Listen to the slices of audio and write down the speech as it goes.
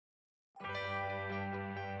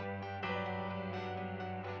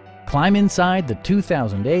Climb inside the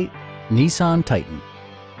 2008 Nissan Titan.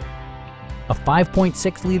 A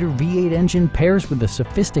 5.6-liter V8 engine pairs with a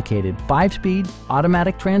sophisticated 5-speed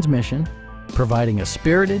automatic transmission, providing a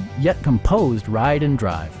spirited yet composed ride and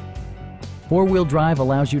drive. Four-wheel drive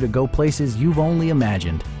allows you to go places you've only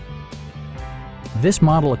imagined. This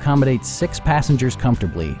model accommodates 6 passengers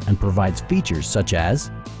comfortably and provides features such as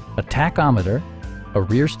a tachometer, a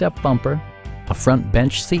rear step bumper, a front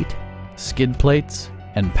bench seat, skid plates,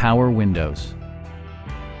 and power windows.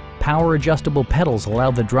 Power adjustable pedals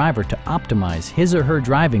allow the driver to optimize his or her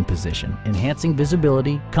driving position, enhancing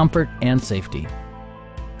visibility, comfort, and safety.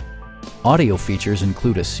 Audio features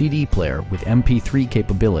include a CD player with MP3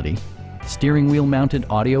 capability, steering wheel mounted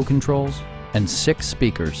audio controls, and 6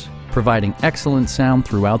 speakers, providing excellent sound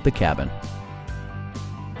throughout the cabin.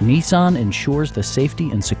 Nissan ensures the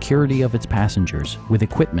safety and security of its passengers with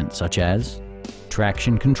equipment such as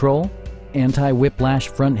traction control, anti-whiplash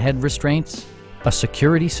front head restraints, a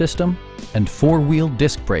security system, and 4-wheel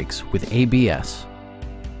disc brakes with ABS.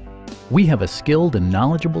 We have a skilled and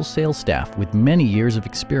knowledgeable sales staff with many years of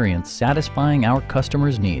experience satisfying our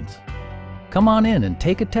customers' needs. Come on in and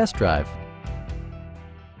take a test drive.